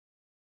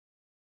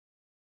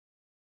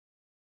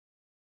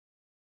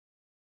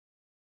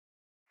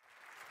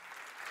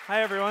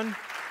Hi, everyone.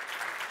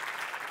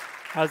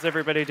 How's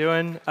everybody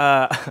doing?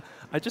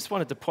 I just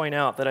wanted to point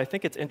out that I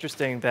think it's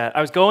interesting that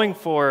I was going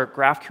for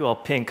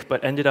GraphQL pink,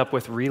 but ended up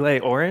with Relay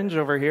orange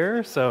over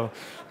here, so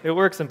it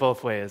works in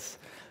both ways.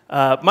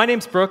 My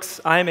name's Brooks.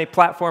 I am a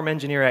platform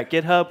engineer at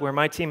GitHub, where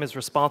my team is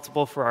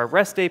responsible for our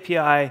REST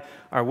API,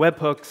 our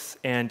webhooks,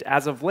 and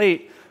as of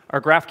late,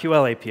 our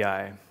GraphQL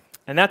API.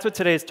 And that's what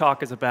today's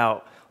talk is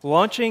about,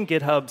 launching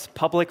GitHub's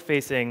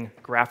public-facing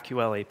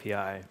GraphQL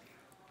API.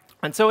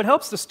 And so it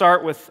helps to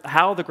start with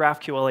how the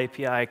GraphQL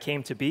API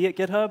came to be at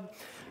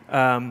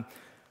GitHub.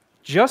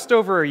 Just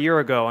over a year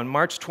ago, on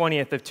March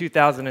 20th of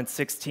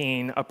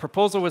 2016, a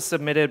proposal was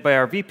submitted by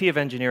our VP of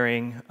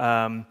Engineering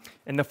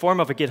in the form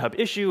of a GitHub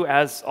issue,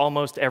 as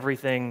almost every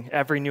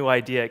new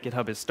idea at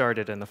GitHub is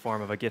started in the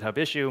form of a GitHub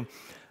issue.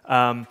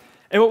 And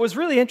what was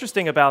really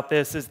interesting about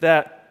this is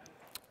that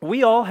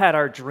we all had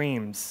our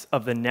dreams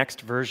of the next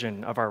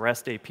version of our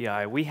REST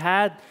API. We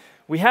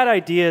had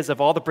ideas of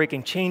all the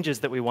breaking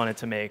changes that we wanted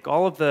to make,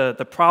 all of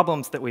the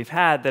problems that we've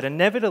had that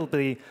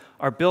inevitably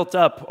are built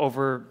up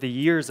over the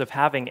years of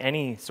having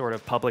any sort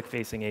of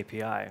public-facing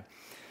API.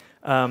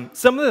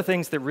 Some of the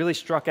things that really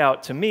struck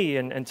out to me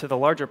and to the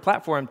larger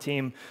platform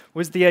team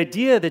was the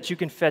idea that you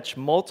can fetch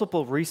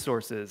multiple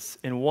resources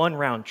in one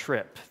round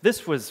trip.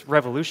 This was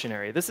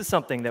revolutionary. This is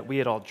something that we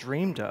had all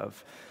dreamed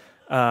of.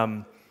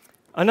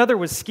 Another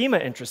was schema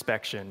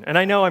introspection. And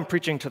I know I'm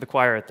preaching to the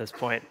choir at this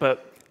point,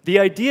 but the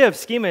idea of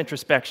schema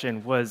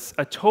introspection was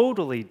a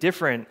totally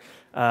different,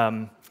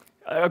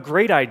 a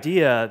great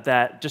idea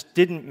that just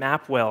didn't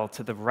map well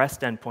to the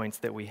REST endpoints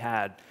that we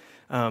had.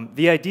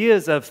 The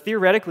ideas of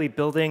theoretically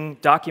building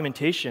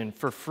documentation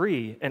for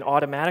free and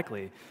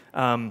automatically,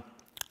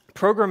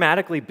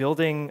 programmatically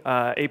building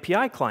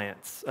API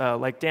clients,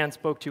 like Dan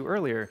spoke to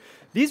earlier.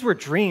 These were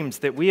dreams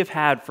that we have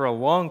had for a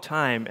long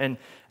time, and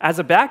as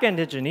a back-end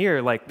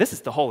engineer, this is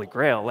the holy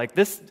grail.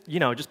 This,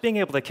 just being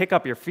able to kick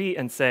up your feet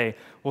and say,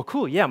 well,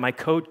 cool, yeah, my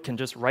code can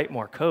just write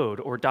more code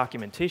or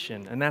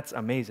documentation, and that's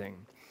amazing.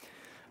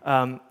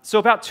 So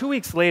about 2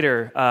 weeks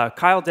later,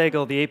 Kyle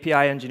Daigle, the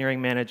API engineering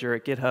manager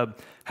at GitHub,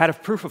 had a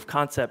proof of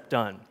concept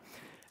done.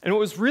 And what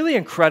was really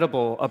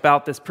incredible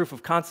about this proof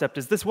of concept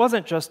is this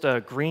wasn't just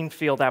a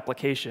greenfield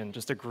application,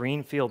 just a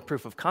greenfield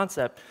proof of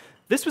concept.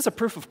 This was a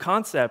proof of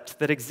concept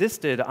that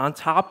existed on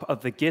top of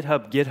the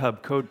GitHub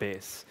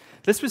codebase.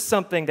 This was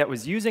something that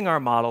was using our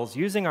models,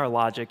 using our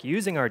logic,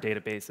 using our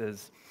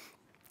databases.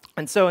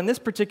 And so in this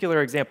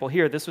particular example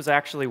here, this was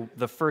actually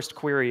the first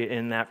query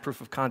in that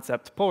proof of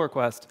concept pull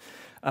request.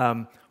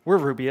 We're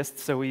Rubyists,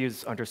 so we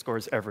use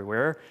underscores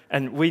everywhere.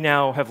 And we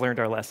now have learned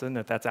our lesson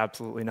that that's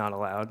absolutely not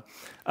allowed.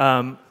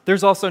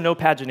 There's also no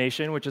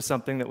pagination, which is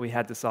something that we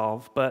had to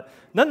solve. But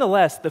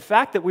nonetheless, the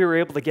fact that we were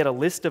able to get a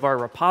list of our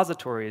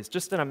repositories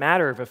just in a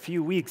matter of a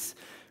few weeks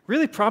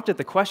really prompted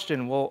the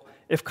question, well,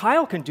 if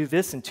Kyle can do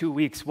this in 2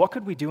 weeks, what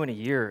could we do in a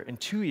year, in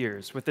 2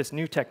 years, with this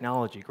new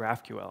technology,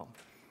 GraphQL?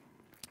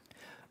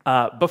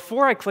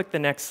 Before I click the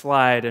next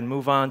slide and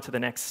move on to the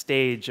next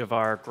stage of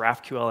our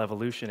GraphQL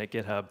evolution at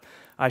GitHub,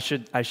 I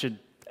should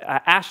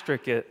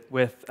asterisk it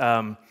with,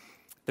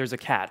 there's a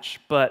catch.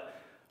 But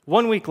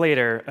 1 week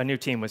later, a new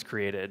team was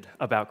created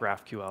about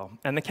GraphQL.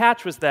 And the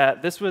catch was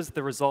that this was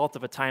the result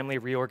of a timely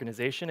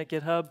reorganization at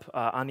GitHub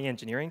on the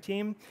engineering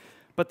team.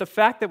 But the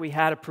fact that we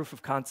had a proof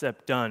of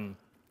concept done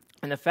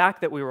and the fact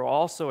that we were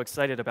all so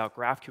excited about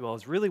GraphQL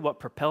is really what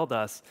propelled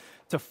us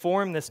to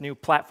form this new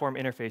platform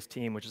interface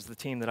team, which is the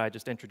team that I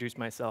just introduced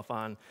myself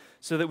on,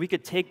 so that we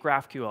could take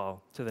GraphQL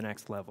to the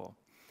next level.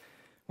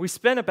 We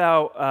spent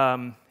about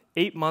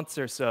 8 months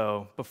or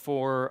so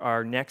before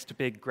our next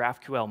big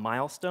GraphQL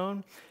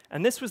milestone,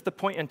 and this was the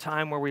point in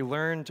time where we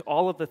learned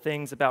all of the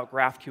things about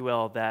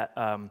GraphQL that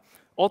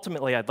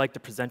ultimately I'd like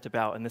to present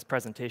about in this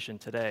presentation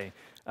today.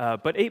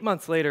 But 8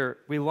 months later,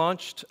 we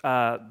launched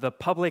the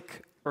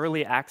public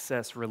early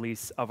access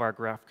release of our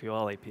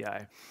GraphQL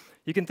API.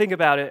 You can think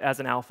about it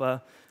as an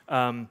alpha.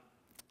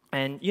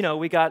 And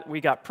we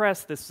got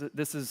press.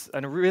 This is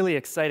a really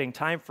exciting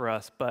time for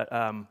us, but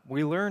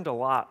we learned a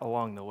lot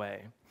along the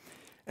way.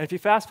 And if you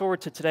fast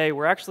forward to today,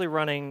 we're actually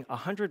running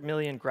 100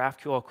 million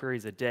GraphQL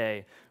queries a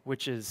day,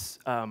 which is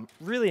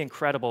really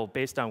incredible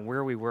based on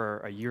where we were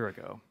a year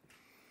ago.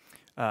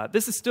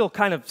 This is still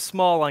kind of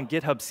small on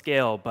GitHub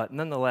scale, but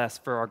nonetheless,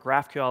 for our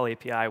GraphQL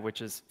API,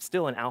 which is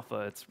still in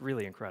alpha, it's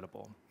really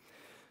incredible.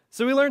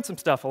 So we learned some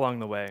stuff along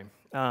the way.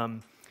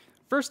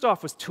 First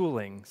off was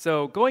tooling.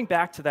 So going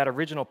back to that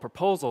original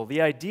proposal,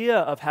 the idea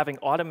of having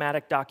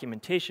automatic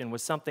documentation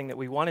was something that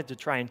we wanted to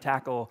try and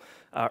tackle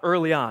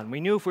early on. We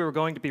knew if we were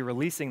going to be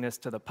releasing this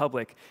to the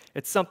public,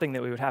 it's something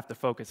that we would have to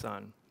focus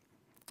on.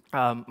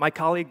 My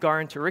colleague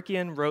Garin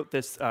Tarikian wrote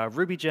this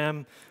Ruby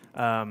gem.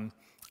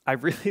 I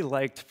really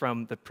liked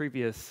from the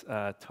previous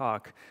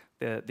talk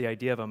the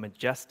idea of a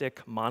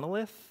majestic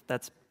monolith.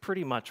 That's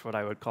pretty much what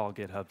I would call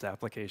GitHub's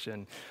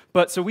application.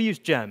 But so we use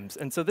gems.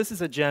 And so this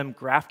is a gem,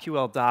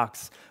 GraphQL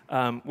docs,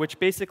 which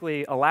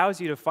basically allows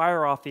you to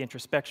fire off the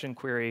introspection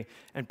query,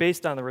 and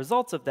based on the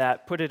results of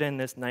that, put it in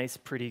this nice,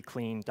 pretty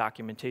clean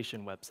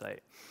documentation website.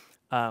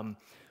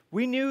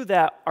 we knew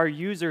that our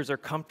users are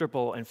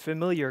comfortable and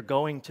familiar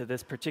going to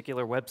this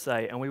particular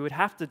website, and we would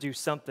have to do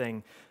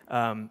something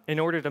in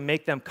order to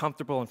make them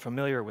comfortable and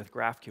familiar with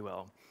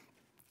GraphQL.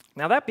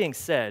 Now, that being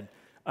said,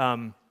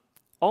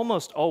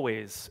 almost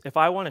always, if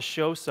I want to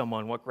show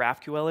someone what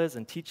GraphQL is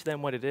and teach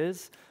them what it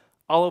is,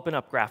 I'll open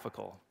up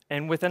Graphical.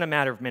 And within a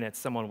matter of minutes,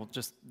 someone will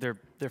just, their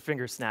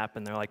fingers snap,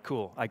 and they're like,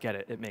 cool, I get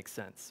it, it makes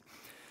sense.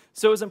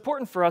 So it was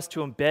important for us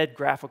to embed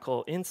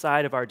Graphical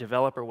inside of our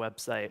developer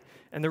website.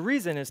 And the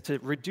reason is to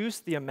reduce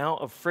the amount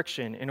of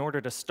friction in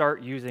order to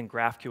start using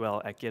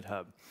GraphQL at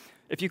GitHub.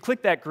 If you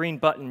click that green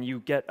button,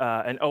 you get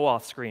an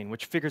OAuth screen,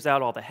 which figures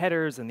out all the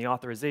headers and the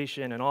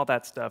authorization and all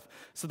that stuff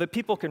so that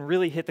people can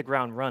really hit the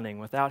ground running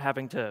without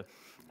having to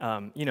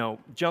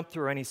jump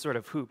through any sort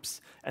of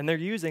hoops. And they're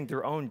using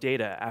their own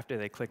data after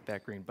they click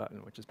that green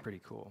button, which is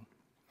pretty cool.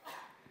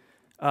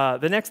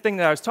 The next thing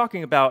that I was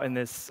talking about in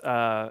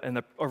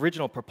the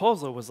original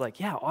proposal was like,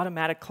 yeah,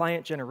 automatic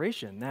client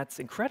generation. That's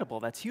incredible.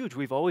 That's huge.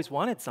 We've always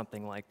wanted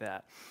something like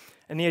that.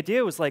 And the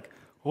idea was like,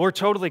 well, we're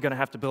totally going to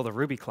have to build a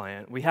Ruby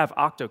client. We have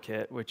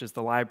OctoKit, which is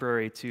the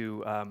library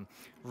to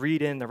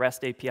read in the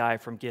REST API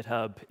from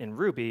GitHub in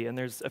Ruby, and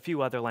there's a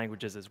few other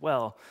languages as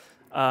well.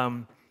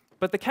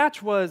 But the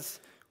catch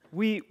was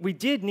we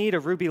did need a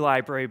Ruby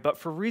library, but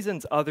for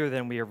reasons other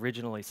than we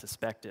originally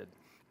suspected.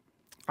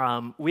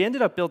 We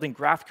ended up building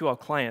GraphQL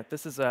client.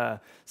 This is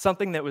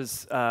something that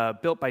was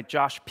built by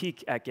Josh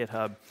Peak at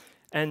GitHub.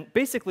 And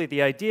basically,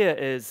 the idea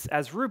is,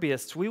 as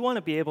Rubyists, we want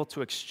to be able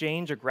to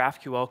exchange a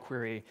GraphQL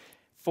query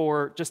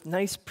for just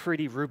nice,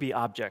 pretty Ruby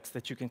objects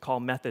that you can call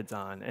methods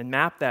on and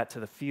map that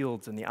to the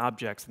fields and the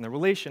objects and the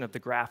relation of the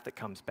graph that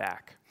comes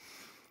back.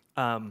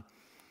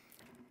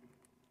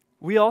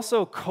 We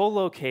also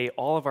co-locate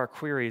all of our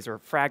queries, or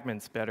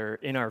fragments better,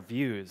 in our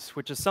views,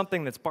 which is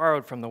something that's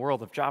borrowed from the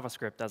world of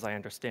JavaScript, as I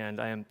understand.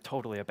 I am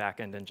totally a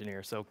back-end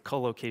engineer, so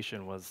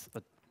co-location was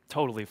a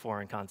totally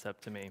foreign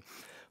concept to me.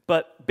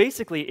 But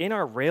basically, in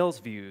our Rails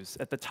views,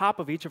 at the top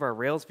of each of our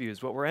Rails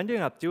views, what we're ending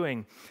up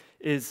doing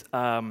is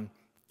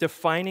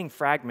defining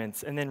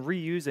fragments and then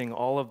reusing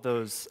all of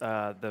those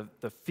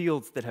the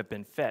fields that have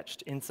been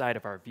fetched inside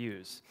of our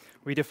views.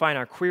 We define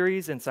our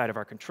queries inside of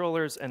our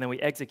controllers, and then we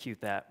execute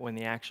that when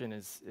the action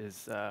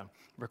is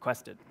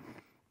requested.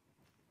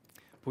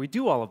 But we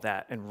do all of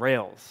that in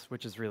Rails,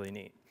 which is really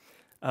neat.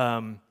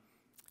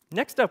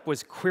 Next up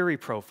was query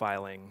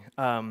profiling.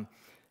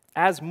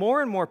 As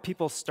more and more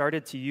people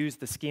started to use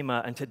the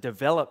schema and to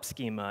develop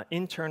schema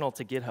internal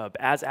to GitHub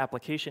as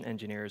application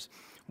engineers,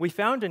 we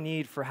found a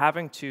need for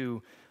having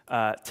to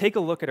take a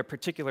look at a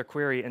particular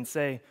query and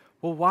say,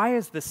 well, why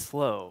is this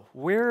slow?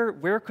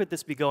 Where could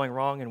this be going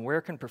wrong, and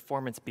where can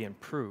performance be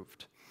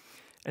improved?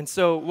 And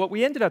so what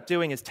we ended up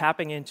doing is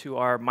tapping into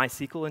our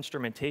MySQL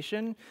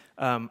instrumentation.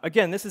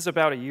 Again, this is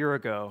about a year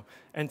ago.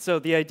 And so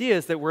the idea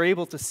is that we're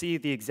able to see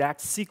the exact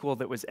SQL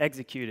that was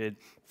executed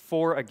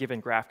for a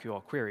given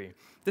GraphQL query.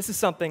 This is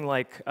something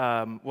like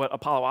what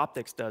Apollo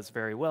Optics does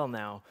very well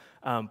now.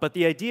 But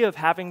the idea of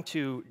having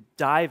to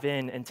dive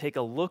in and take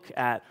a look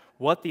at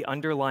what the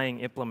underlying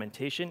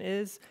implementation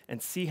is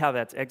and see how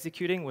that's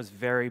executing was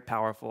very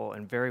powerful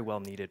and very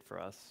well needed for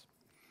us.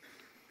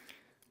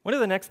 One of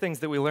the next things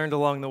that we learned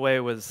along the way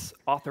was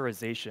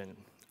authorization.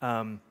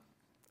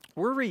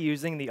 We're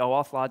reusing the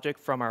OAuth logic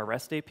from our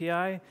REST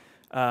API.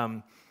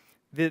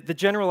 The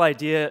general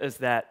idea is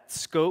that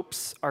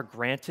scopes are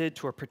granted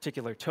to a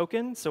particular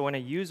token. So when a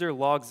user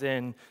logs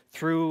in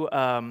through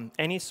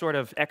any sort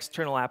of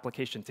external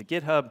application to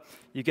GitHub,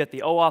 you get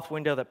the OAuth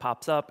window that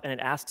pops up, and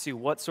it asks you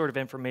what sort of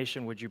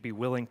information would you be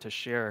willing to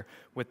share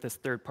with this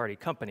third-party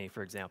company,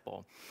 for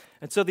example.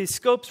 And so these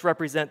scopes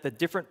represent the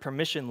different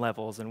permission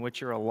levels in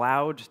which you're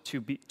allowed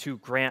to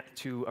grant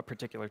to a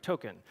particular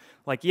token.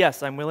 Like,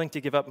 yes, I'm willing to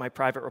give up my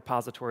private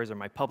repositories or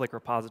my public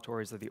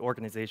repositories of the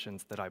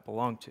organizations that I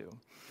belong to.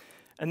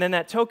 And then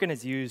that token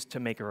is used to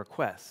make a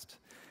request.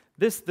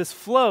 This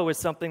flow is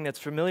something that's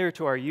familiar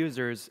to our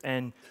users,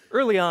 and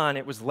early on,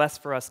 it was less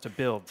for us to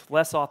build,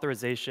 less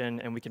authorization,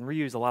 and we can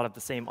reuse a lot of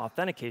the same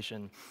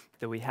authentication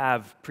that we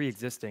have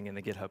pre-existing in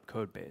the GitHub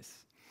codebase.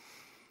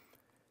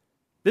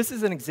 This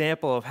is an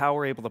example of how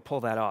we're able to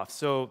pull that off.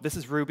 So this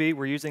is Ruby.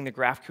 We're using the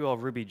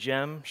GraphQL Ruby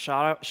gem.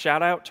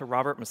 Shout out to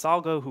Robert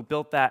Masalgo, who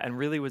built that and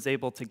really was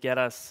able to get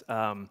us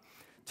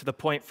to the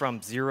point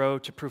from 0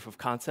 to proof of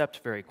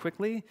concept very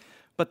quickly.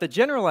 But the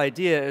general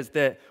idea is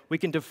that we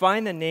can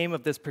define the name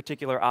of this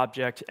particular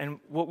object, and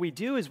what we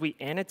do is we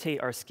annotate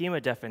our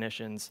schema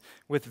definitions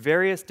with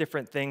various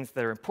different things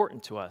that are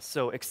important to us.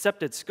 So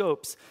accepted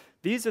scopes,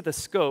 these are the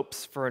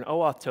scopes for an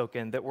OAuth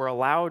token that were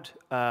allowed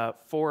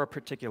for a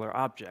particular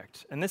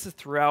object. And this is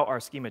throughout our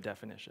schema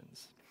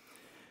definitions.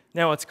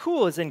 Now, what's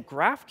cool is in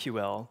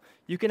GraphQL,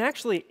 you can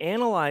actually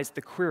analyze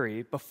the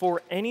query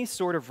before any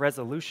sort of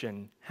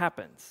resolution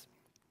happens.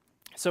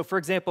 So for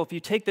example, if you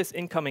take this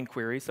incoming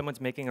query,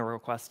 someone's making a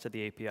request to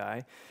the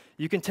API,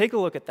 you can take a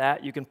look at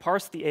that, you can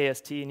parse the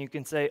AST, and you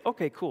can say,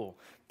 okay, cool,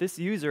 this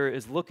user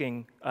is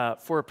looking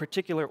for a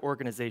particular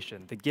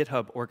organization, the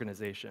GitHub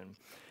organization.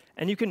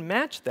 And you can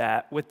match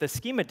that with the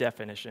schema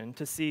definition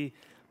to see,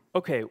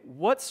 okay,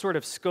 what sort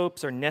of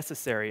scopes are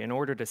necessary in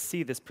order to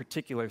see this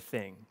particular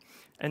thing?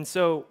 And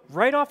so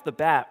right off the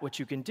bat, what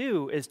you can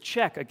do is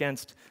check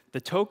against the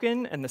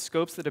token and the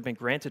scopes that have been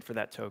granted for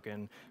that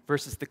token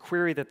versus the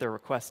query that they're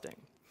requesting.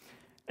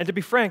 And to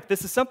be frank,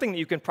 this is something that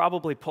you can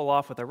probably pull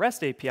off with a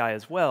REST API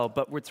as well,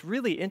 but what's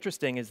really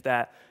interesting is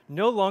that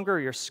no longer are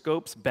your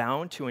scopes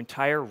bound to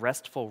entire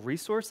RESTful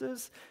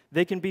resources.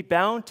 They can be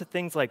bound to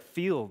things like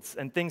fields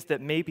and things that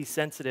may be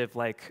sensitive,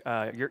 like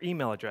your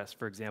email address,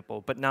 for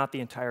example, but not the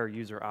entire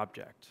user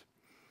object.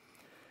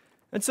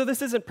 And so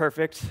this isn't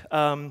perfect.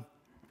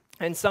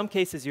 In some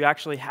cases, you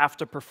actually have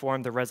to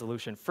perform the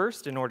resolution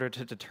first in order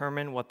to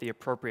determine what the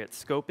appropriate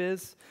scope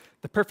is.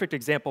 The perfect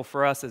example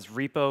for us is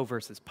repo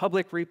versus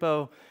public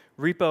repo.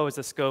 Repo is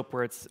a scope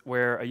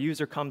where a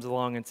user comes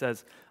along and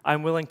says,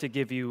 I'm willing to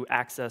give you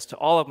access to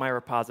all of my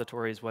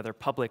repositories, whether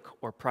public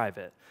or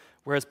private.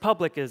 Whereas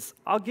public is,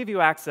 I'll give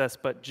you access,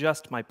 but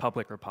just my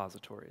public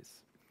repositories.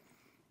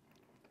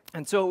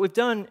 And so what we've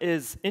done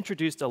is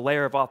introduced a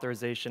layer of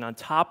authorization on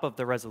top of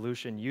the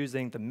resolution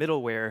using the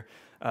middleware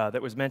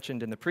that was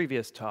mentioned in the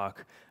previous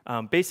talk,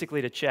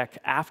 basically to check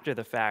after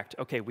the fact,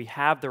 okay, we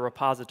have the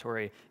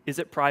repository, is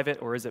it private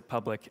or is it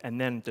public,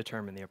 and then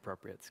determine the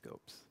appropriate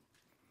scopes.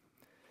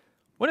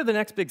 One of the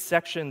next big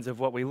sections of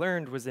what we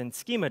learned was in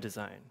schema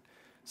design.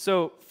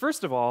 So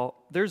first of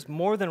all, there's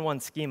more than one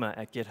schema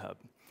at GitHub.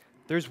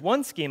 There's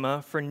one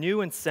schema for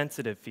new and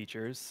sensitive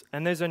features,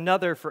 and there's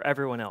another for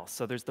everyone else.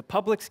 So there's the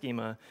public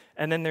schema,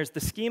 and then there's the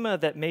schema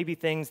that may be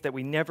things that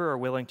we never are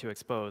willing to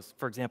expose,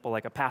 for example,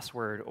 like a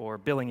password or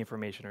billing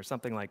information or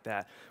something like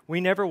that. We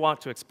never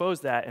want to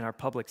expose that in our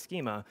public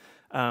schema.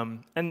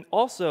 And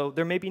also,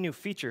 there may be new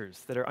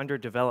features that are under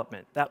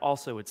development. That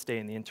also would stay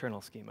in the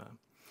internal schema.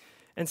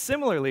 And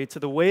similarly to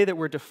the way that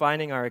we're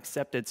defining our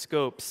accepted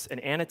scopes and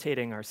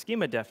annotating our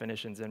schema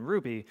definitions in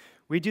Ruby,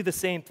 we do the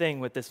same thing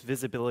with this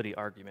visibility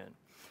argument.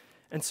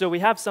 And so we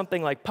have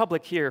something like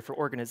public here for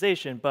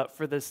organization, but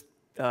for this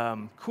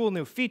cool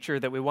new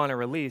feature that we want to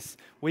release,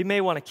 we may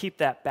want to keep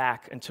that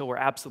back until we're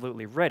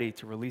absolutely ready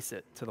to release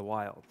it to the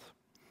wild.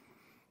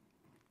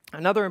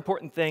 Another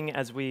important thing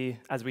as we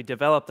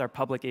developed our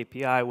public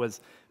API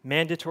was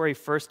mandatory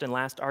first and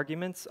last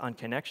arguments on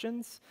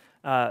connections.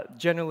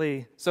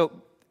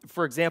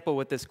 For example,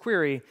 with this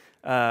query,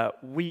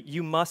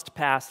 you must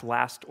pass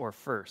last or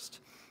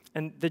first.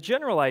 And the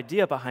general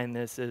idea behind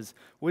this is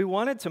we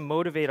wanted to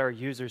motivate our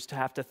users to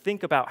have to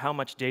think about how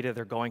much data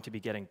they're going to be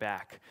getting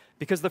back.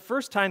 Because the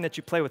first time that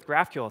you play with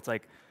GraphQL, it's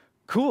like,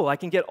 cool, I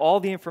can get all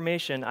the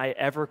information I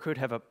ever could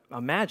have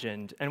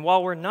imagined. And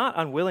while we're not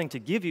unwilling to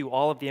give you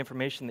all of the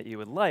information that you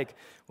would like,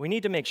 we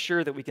need to make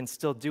sure that we can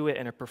still do it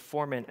in a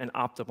performant and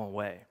optimal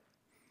way.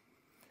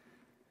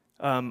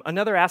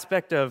 Another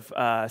aspect of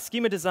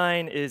schema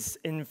design is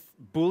in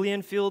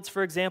Boolean fields,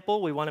 for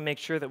example. We want to make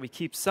sure that we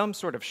keep some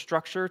sort of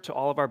structure to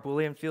all of our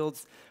Boolean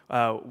fields.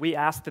 We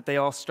ask that they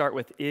all start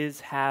with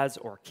is, has,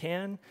 or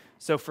can.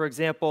 So for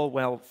example,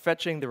 while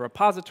fetching the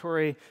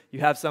repository,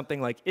 you have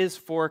something like is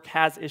fork,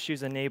 has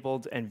issues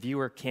enabled, and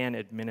viewer can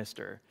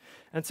administer.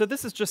 And so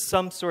this is just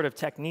some sort of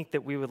technique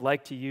that we would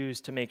like to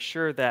use to make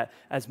sure that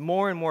as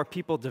more and more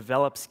people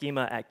develop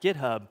schema at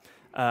GitHub,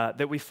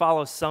 that we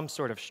follow some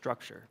sort of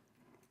structure.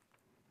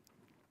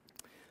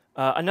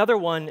 Another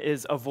one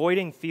is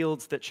avoiding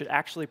fields that should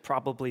actually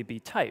probably be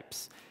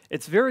types.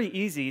 It's very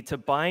easy to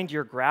bind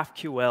your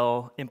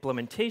GraphQL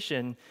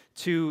implementation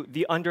to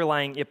the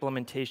underlying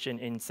implementation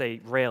in, say,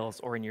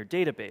 Rails or in your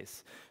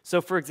database.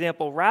 So for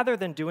example, rather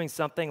than doing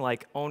something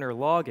like owner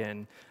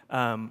login,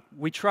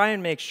 we try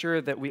and make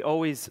sure that we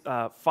always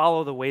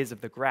follow the ways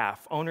of the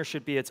graph. Owner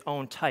should be its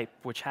own type,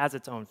 which has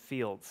its own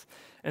fields.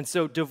 And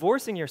so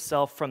divorcing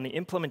yourself from the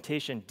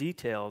implementation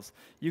details,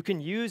 you can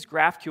use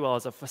GraphQL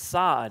as a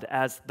facade,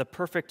 as the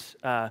perfect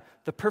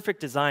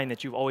design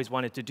that you've always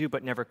wanted to do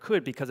but never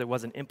could because it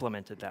wasn't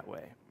implemented that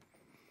way.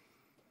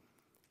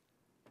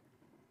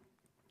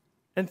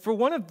 And for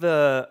one of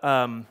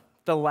the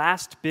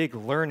last big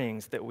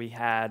learnings that we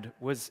had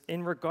was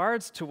in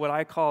regards to what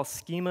I call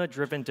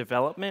schema-driven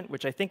development,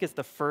 which I think is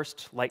the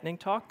first lightning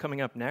talk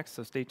coming up next,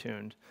 so stay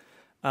tuned.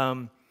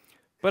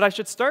 But I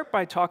should start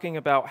by talking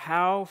about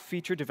how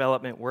feature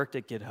development worked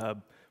at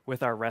GitHub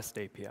with our REST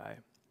API.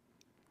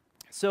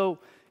 So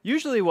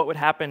usually what would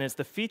happen is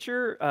the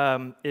feature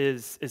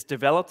is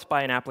developed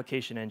by an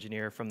application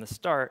engineer from the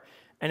start,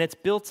 and it's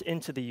built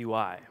into the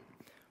UI.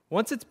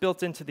 Once it's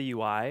built into the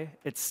UI,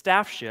 it's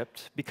staff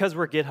shipped. Because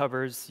we're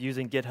GitHubbers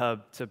using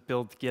GitHub to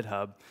build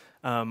GitHub,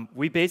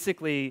 we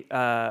basically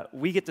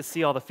we get to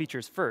see all the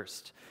features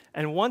first.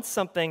 And once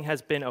something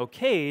has been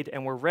okayed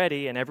and we're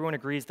ready and everyone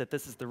agrees that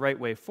this is the right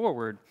way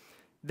forward,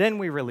 then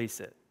we release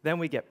it. Then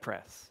we get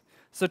press.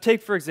 So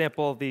take, for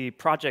example, the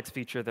projects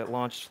feature that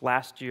launched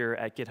last year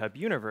at GitHub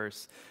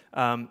Universe.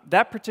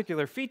 That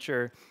particular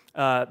feature,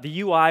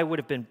 the UI would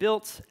have been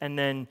built and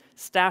then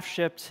staff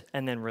shipped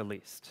and then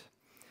released.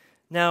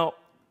 Now,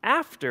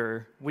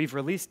 after we've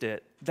released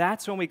it,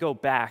 that's when we go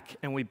back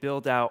and we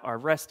build out our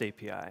REST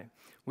API.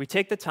 We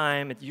take the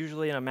time, it's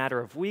usually in a matter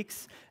of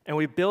weeks, and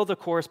we build a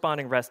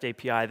corresponding REST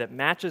API that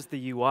matches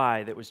the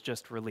UI that was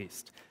just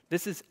released.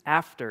 This is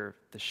after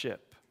the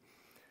ship.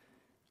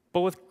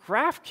 But with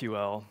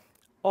GraphQL,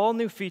 all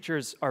new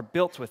features are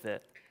built with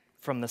it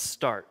from the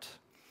start.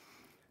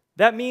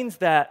 That means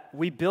that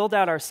we build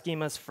out our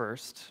schemas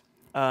first.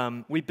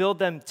 We build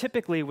them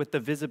typically with the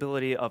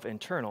visibility of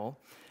internal.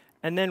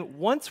 And then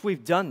once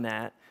we've done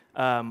that,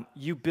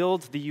 you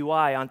build the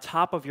UI on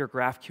top of your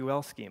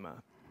GraphQL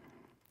schema.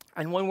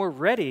 And when we're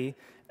ready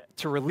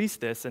to release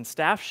this and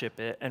staff ship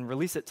it and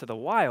release it to the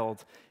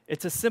wild,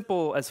 it's as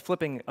simple as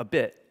flipping a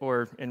bit,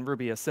 or in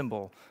Ruby, a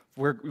symbol,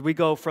 where we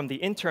go from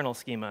the internal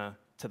schema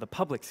to the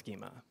public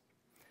schema.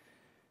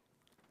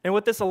 And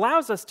what this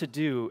allows us to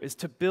do is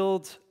to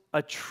build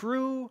a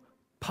true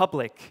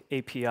public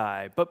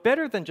API, but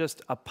better than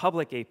just a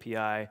public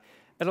API,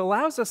 it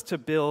allows us to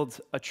build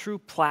a true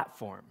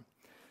platform,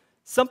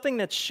 something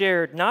that's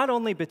shared not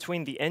only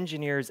between the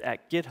engineers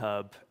at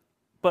GitHub,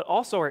 but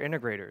also our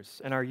integrators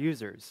and our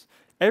users.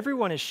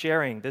 Everyone is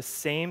sharing this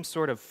same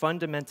sort of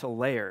fundamental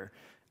layer,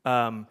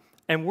 and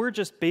we're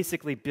just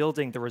basically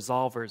building the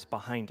resolvers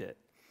behind it.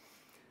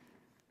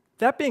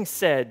 That being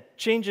said,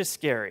 change is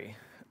scary.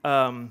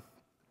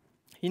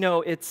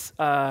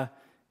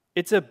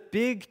 It's a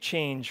big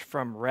change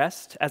from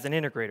REST as an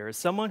integrator. As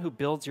someone who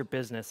builds your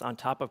business on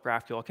top of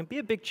GraphQL, it can be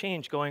a big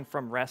change going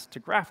from REST to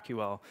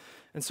GraphQL.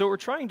 And so what we're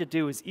trying to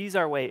do is ease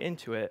our way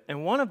into it.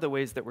 And one of the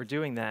ways that we're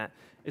doing that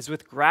is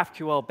with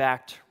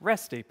GraphQL-backed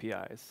REST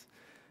APIs.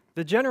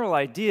 The general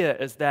idea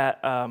is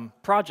that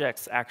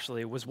projects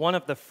actually was one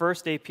of the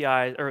first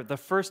APIs, or the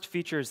first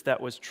features that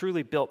was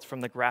truly built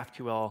from the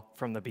GraphQL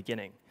from the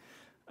beginning.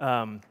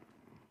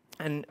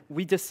 And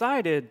we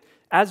decided,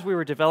 as we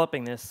were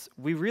developing this,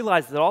 we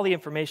realized that all the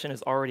information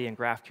is already in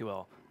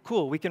GraphQL.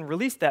 Cool, we can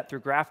release that through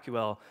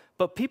GraphQL,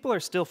 but people are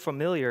still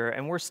familiar,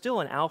 and we're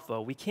still in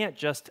alpha. We can't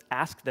just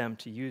ask them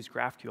to use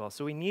GraphQL,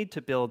 so we need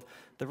to build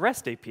the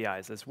REST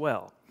APIs as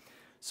well.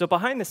 So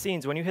behind the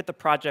scenes, when you hit the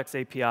projects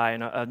API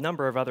and a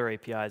number of other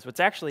APIs, what's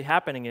actually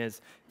happening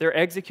is they're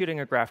executing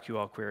a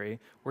GraphQL query,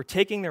 we're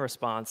taking the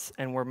response,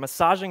 and we're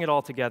massaging it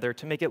all together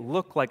to make it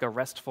look like a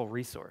RESTful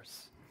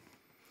resource.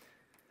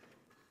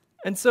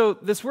 And so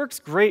this works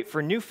great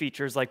for new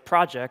features like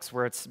projects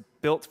where it's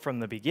built from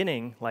the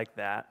beginning like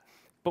that.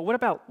 But what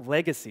about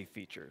legacy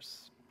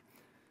features?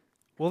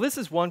 Well, this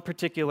is one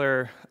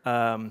particular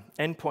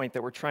endpoint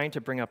that we're trying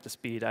to bring up to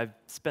speed. I've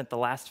spent the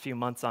last few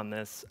months on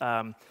this.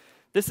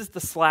 This is the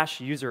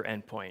 /user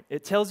endpoint.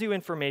 It tells you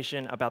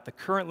information about the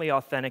currently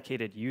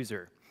authenticated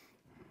user.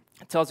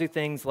 It tells you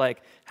things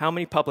like how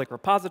many public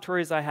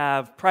repositories I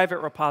have, private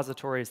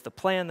repositories, the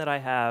plan that I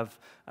have,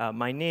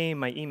 my name,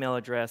 my email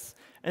address.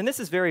 And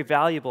this is very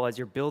valuable as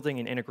you're building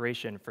an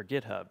integration for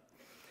GitHub.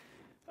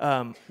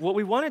 What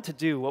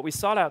we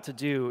sought out to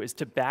do is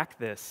to back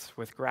this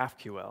with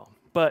GraphQL.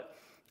 But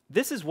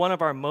this is one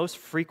of our most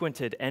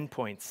frequented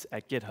endpoints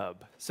at GitHub.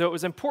 So it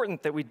was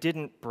important that we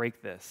didn't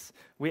break this.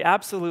 We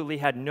absolutely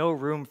had no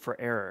room for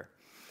error.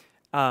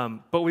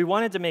 But we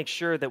wanted to make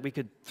sure that we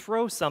could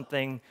throw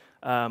something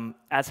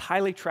as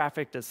highly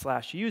trafficked as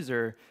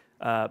 /user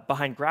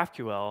behind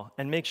GraphQL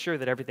and make sure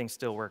that everything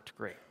still worked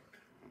great.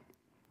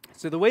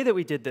 So the way that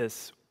we did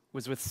this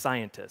was with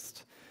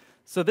scientist.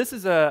 So this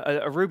is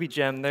a Ruby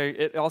gem.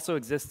 It also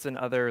exists in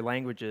other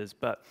languages,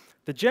 but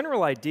the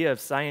general idea of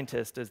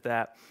scientist is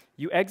that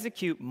you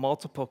execute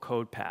multiple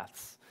code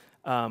paths.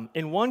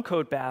 In one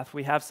code path,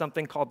 we have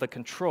something called the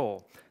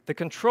control. The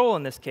control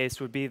in this case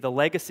would be the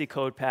legacy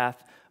code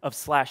path of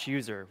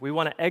 /user. We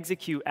want to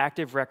execute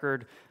active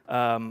record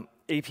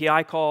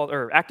API call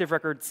or active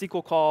record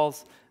SQL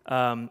calls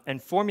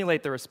and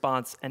formulate the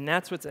response, and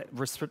that's what's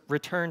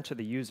returned to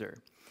the user.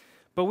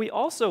 But we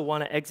also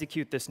want to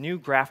execute this new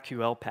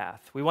GraphQL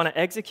path. We want to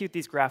execute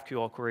these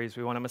GraphQL queries.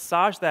 We want to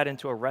massage that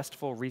into a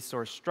RESTful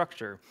resource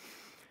structure.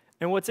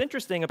 And what's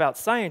interesting about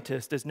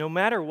scientist is no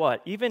matter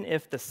what, even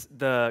if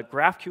the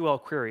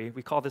GraphQL query,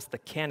 we call this the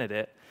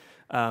candidate,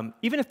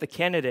 even if the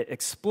candidate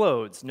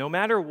explodes, no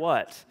matter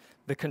what,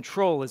 the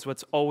control is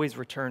what's always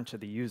returned to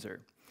the user.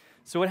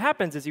 So what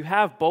happens is you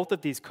have both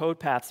of these code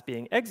paths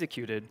being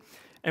executed,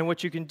 and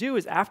what you can do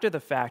is after the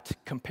fact,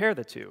 compare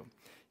the two.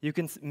 You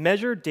can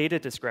measure data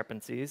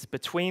discrepancies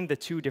between the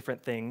two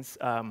different things.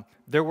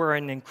 There were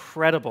an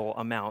incredible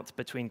amount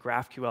between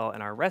GraphQL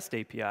and our REST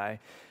API.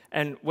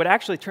 And what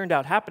actually turned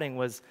out happening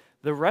was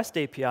the REST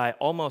API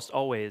almost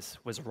always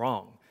was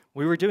wrong.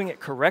 We were doing it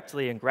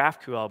correctly in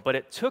GraphQL, but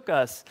it took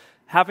us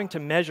having to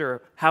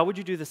measure how would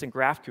you do this in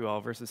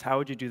GraphQL versus how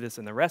would you do this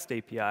in the REST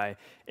API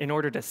in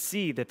order to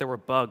see that there were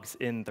bugs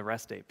in the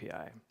REST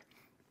API.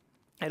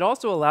 It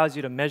also allows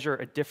you to measure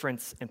a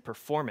difference in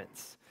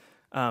performance.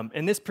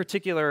 In this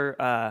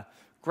particular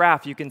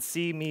graph, you can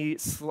see me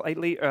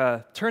slightly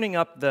turning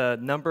up the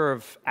number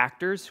of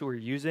actors who are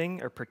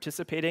using or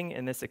participating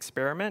in this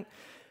experiment.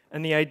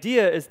 And the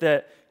idea is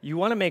that you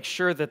want to make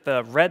sure that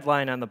the red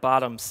line on the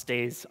bottom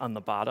stays on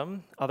the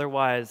bottom.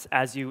 Otherwise,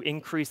 as you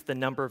increase the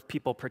number of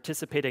people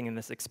participating in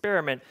this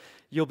experiment,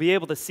 you'll be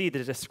able to see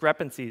the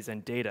discrepancies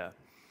in data.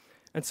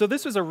 And so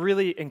this was a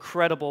really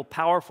incredible,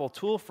 powerful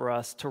tool for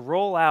us to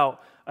roll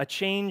out a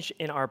change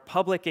in our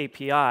public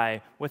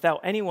API without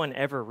anyone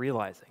ever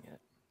realizing it.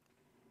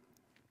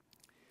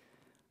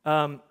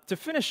 To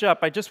finish up,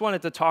 I just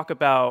wanted to talk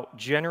about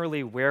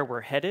generally where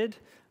we're headed.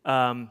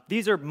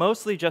 These are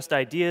mostly just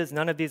ideas.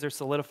 None of these are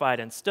solidified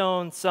in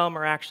stone. Some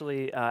are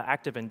actually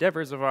active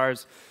endeavors of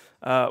ours.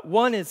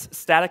 One is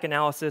static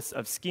analysis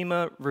of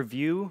schema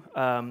review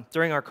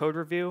during our code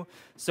review.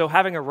 So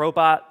having a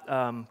robot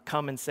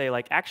come and say,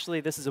 like,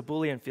 actually, this is a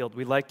Boolean field.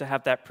 We'd like to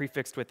have that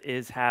prefixed with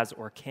is, has,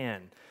 or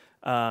can.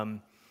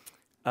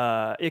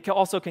 It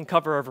also can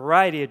cover a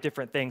variety of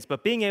different things,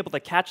 but being able to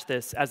catch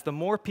this, as the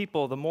more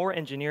people, the more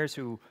engineers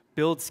who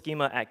build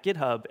schema at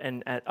GitHub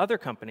and at other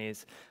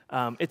companies,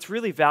 it's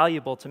really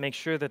valuable to make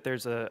sure that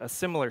there's a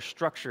similar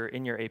structure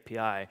in your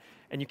API,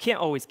 and you can't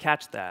always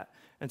catch that.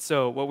 And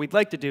so what we'd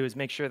like to do is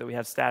make sure that we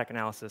have static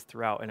analysis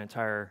throughout an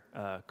entire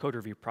code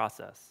review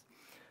process.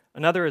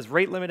 Another is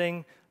rate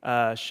limiting.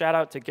 Shout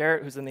out to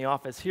Garrett, who's in the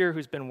office here,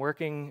 who's been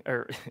working,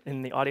 or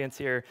in the audience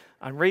here,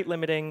 on rate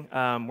limiting.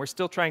 We're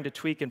still trying to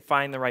tweak and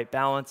find the right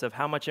balance of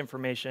how much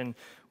information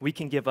we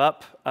can give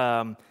up.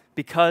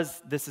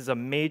 Because this is a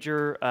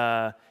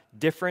major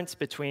difference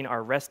between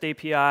our REST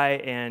API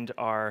and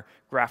our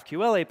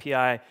GraphQL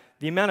API,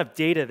 the amount of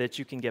data that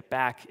you can get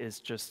back is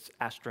just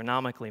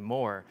astronomically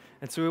more.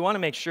 And so we want to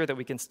make sure that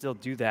we can still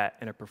do that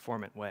in a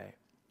performant way.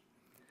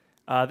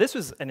 This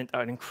was an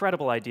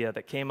incredible idea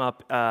that came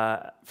up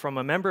from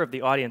a member of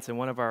the audience in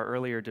one of our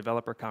earlier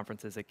developer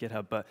conferences at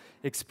GitHub, but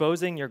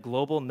exposing your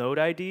global node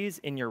IDs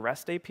in your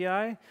REST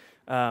API.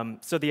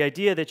 So the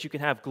idea that you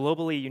can have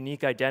globally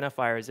unique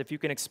identifiers, if you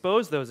can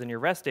expose those in your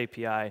REST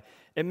API,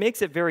 it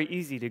makes it very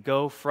easy to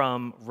go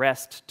from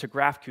REST to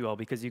GraphQL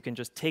because you can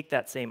just take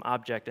that same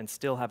object and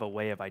still have a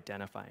way of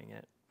identifying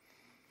it.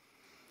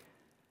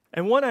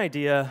 And one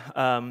idea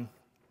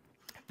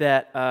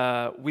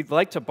that we'd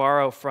like to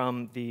borrow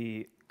from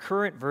the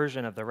current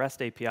version of the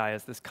REST API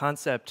is this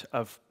concept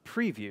of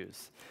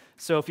previews.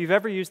 So if you've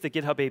ever used the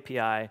GitHub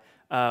API,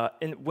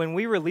 when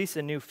we release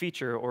a new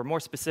feature, or more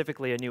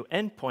specifically a new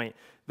endpoint,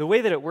 the way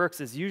that it works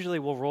is usually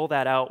we'll roll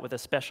that out with a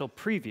special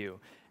preview.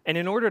 And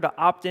in order to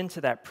opt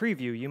into that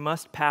preview, you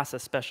must pass a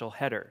special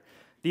header.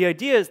 The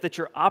idea is that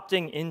you're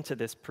opting into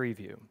this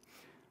preview.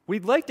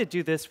 We'd like to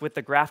do this with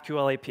the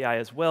GraphQL API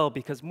as well,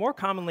 because more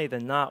commonly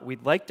than not,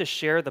 we'd like to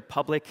share the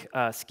public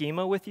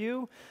schema with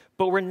you,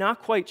 but we're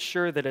not quite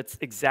sure that it's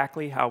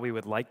exactly how we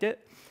would like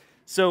it.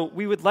 So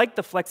we would like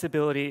the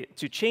flexibility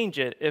to change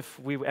it if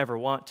we ever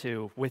want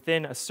to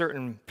within a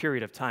certain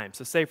period of time.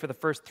 So say for the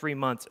first 3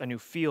 months, a new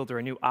field or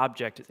a new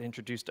object is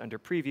introduced under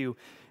preview,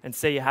 and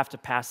say you have to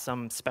pass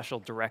some special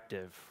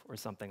directive or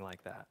something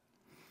like that.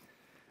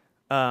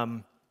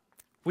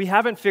 We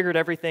haven't figured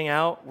everything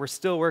out. We're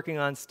still working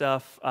on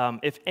stuff.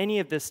 If any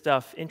of this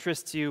stuff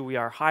interests you, we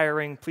are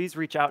hiring. Please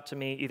reach out to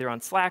me either on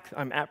Slack.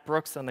 I'm at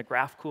Brooks on the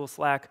GraphQL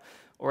Slack,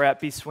 or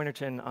at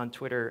Swinnerton on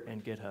Twitter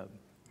and GitHub.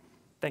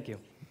 Thank you.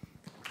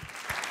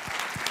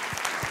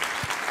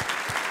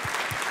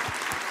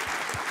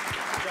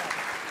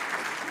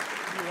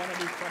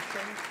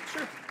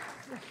 Sure.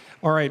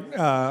 All right,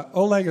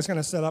 Oleg is going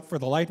to set up for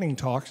the lightning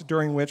talks,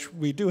 during which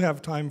we do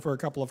have time for a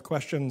couple of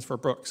questions for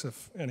Brooks,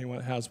 if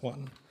anyone has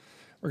one.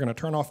 We're going to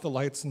turn off the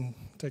lights and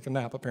take a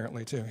nap,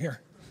 apparently, too.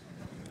 Here.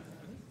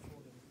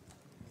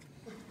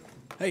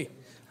 Hey.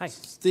 Hi.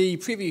 The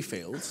preview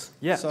fields.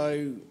 Yeah.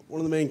 So one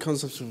of the main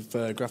concepts of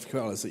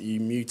GraphQL is that you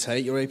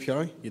mutate your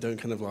API. You don't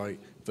kind of like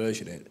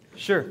version it.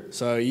 Sure.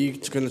 So are you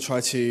going to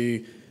try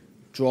to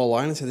draw a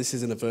line and say this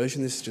isn't a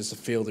version, this is just a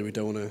field that we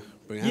don't want to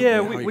bring out?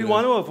 Yeah, we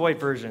want to avoid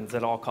versions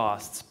at all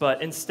costs.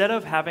 But instead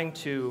of having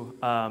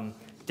to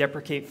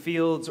deprecate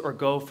fields or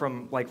go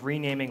from like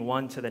renaming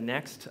one to the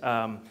next,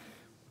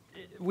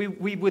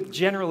 we would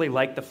generally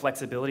like the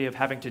flexibility of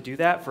having to do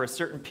that for a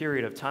certain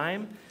period of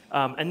time.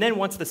 And then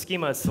once the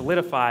schema is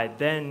solidified,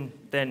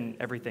 then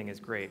everything is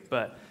great.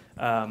 But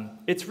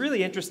it's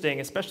really interesting,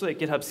 especially at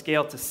GitHub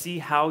Scale, to see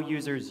how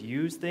users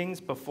use things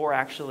before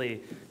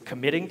actually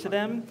committing to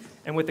them.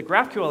 And with the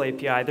GraphQL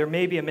API, there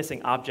may be a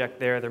missing object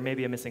there may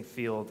be a missing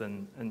field,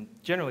 and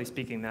generally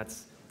speaking,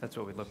 that's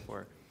what we look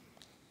for.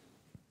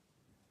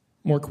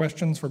 More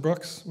questions for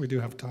Brooks? We do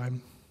have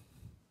time.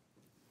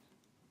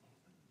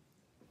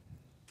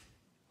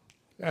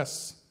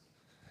 Yes.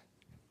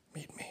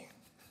 Meet me.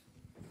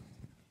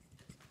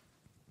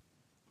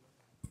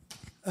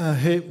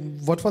 Hey,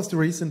 what was the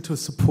reason to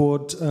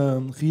support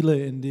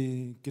relay in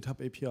the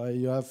GitHub API?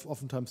 You have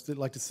oftentimes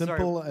like the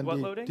simple and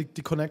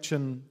the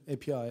connection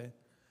API.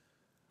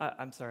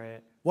 I'm sorry.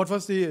 What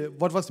was the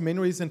main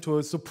reason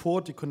to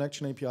support the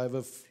connection API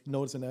with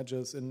nodes and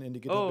edges in the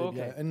GitHub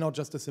API, and not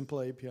just a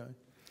simple API?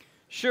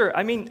 Sure.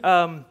 I mean,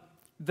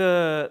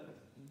 the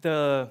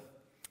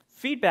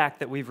feedback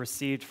that we've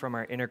received from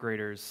our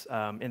integrators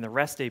in the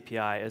REST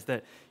API is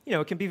that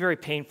it can be very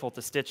painful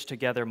to stitch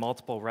together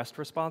multiple REST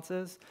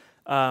responses.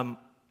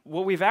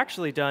 what we've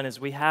actually done is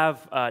we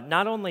have,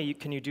 not only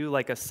can you do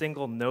like a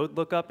single node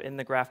lookup in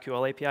the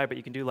GraphQL API, but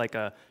you can do like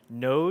a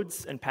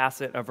nodes and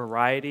pass it a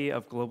variety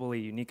of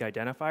globally unique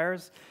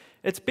identifiers.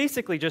 It's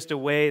basically just a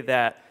way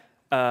that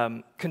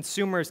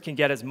consumers can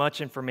get as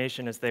much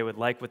information as they would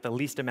like with the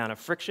least amount of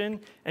friction.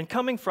 And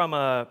coming from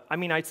I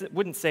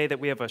wouldn't say that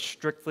we have a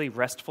strictly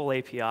RESTful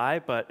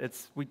API, but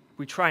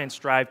we try and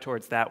strive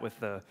towards that with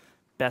the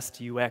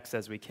best UX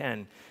as we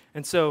can.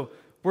 And so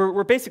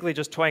we're basically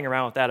just toying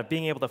around with that, of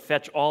being able to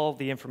fetch all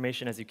the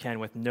information as you can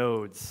with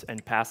nodes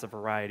and pass a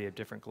variety of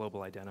different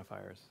global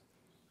identifiers.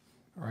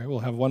 All right, we'll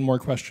have one more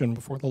question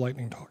before the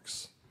lightning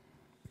talks.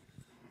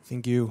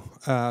 Thank you.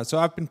 So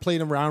I've been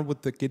playing around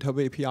with the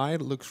GitHub API.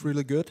 It looks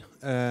really good.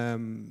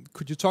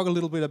 Could you talk a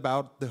little bit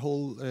about the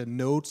whole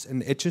nodes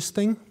and edges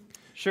thing?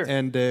 Sure.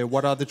 And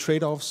what are the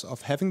trade-offs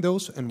of having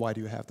those, and why do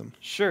you have them?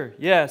 Sure.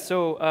 Yeah.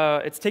 So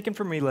it's taken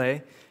from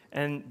Relay,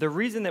 and the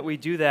reason that we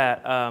do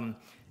that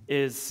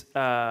is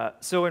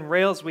so in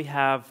Rails we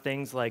have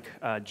things like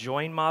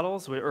join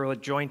models, or a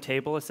join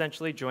table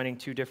essentially, joining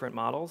two different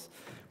models.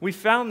 We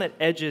found that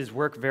edges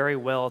work very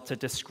well to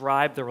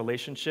describe the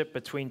relationship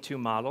between two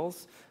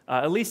models,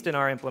 at least in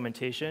our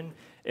implementation.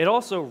 It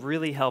also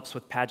really helps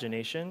with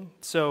pagination.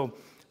 So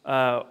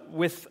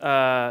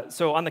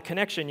so on the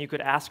connection, you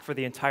could ask for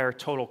the entire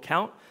total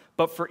count,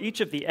 but for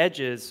each of the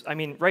edges,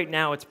 right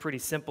now it's pretty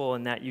simple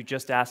in that you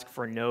just ask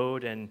for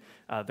node and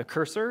the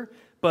cursor.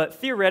 But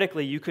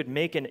theoretically, you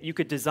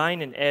could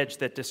design an edge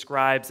that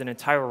describes an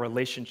entire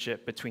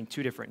relationship between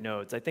two different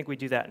nodes. I think we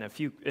do that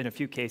in a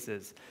few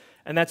cases,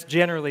 and that's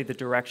generally the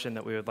direction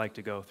that we would like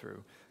to go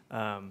through.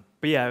 But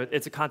yeah,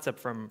 it's a concept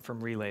from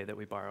Relay that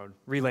we borrowed.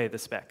 Relay, the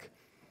spec.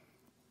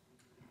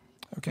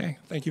 Okay,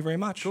 thank you very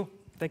much. Cool,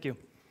 thank you.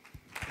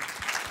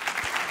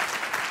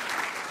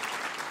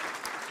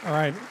 All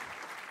right.